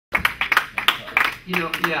You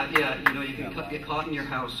can get caught in your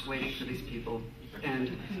house waiting for these people,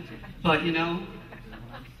 but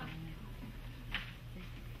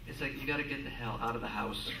it's like you got to get the hell out of the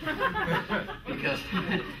house because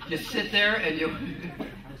you sit there and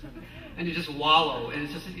you just wallow, and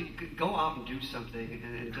it's just you go out and do something,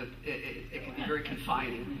 and it can be very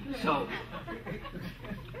confining. So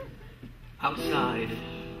outside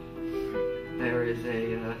there is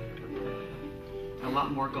a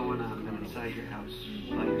lot more going on than inside your house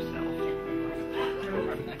by yourself.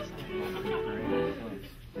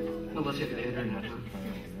 Unless you have the internet, huh?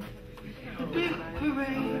 The big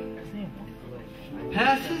parade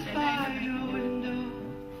passes by your window.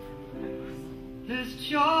 There's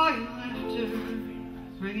joy and laughter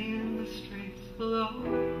ringing in the streets below.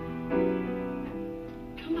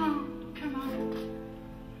 Come on, come on.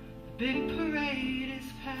 The big parade is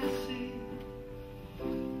passing.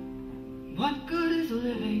 What good is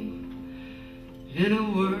living in a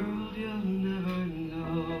world you'll never know?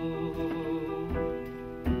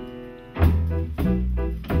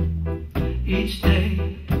 Each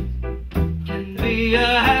day can be a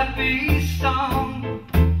happy song.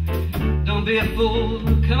 Don't be a fool,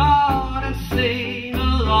 come on and sing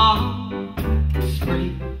along.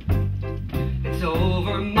 Spring, it's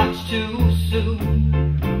over much too soon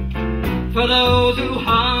for those who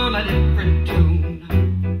hum a different tune.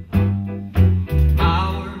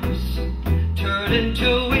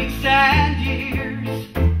 Into weeks and years,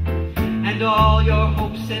 and all your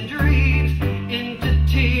hopes and dreams into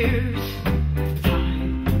tears.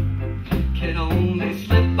 Time can only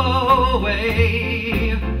slip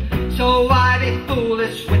away, so why be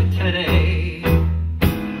foolish with today?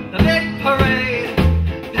 The big parade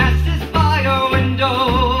passes by your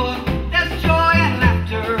window. There's joy and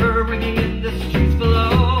laughter ringing in the streets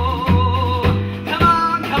below. Come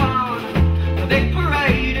on, come on, the big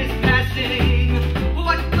parade is passing.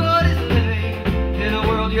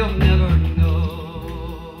 You'll never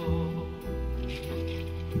know.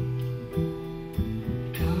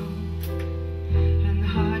 Come and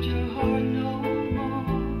hide your heart no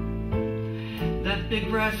more. That big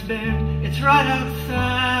brass band, it's right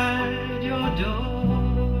outside your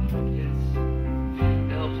door. Yes,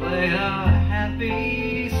 they'll play a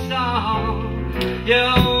happy song. You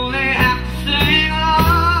only have to sing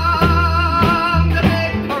along. The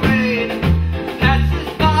big parade passes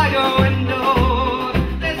by your window.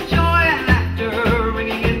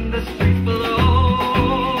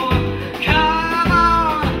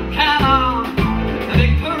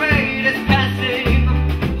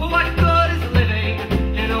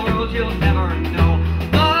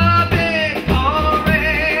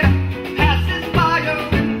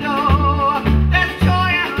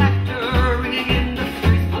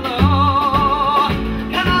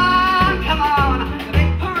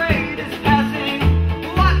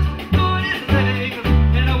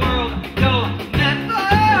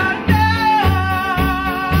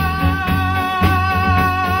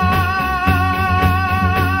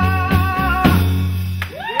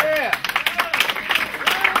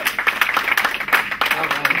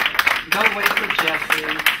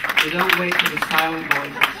 You don't wait for the silent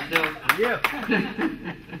voices.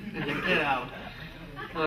 You get out.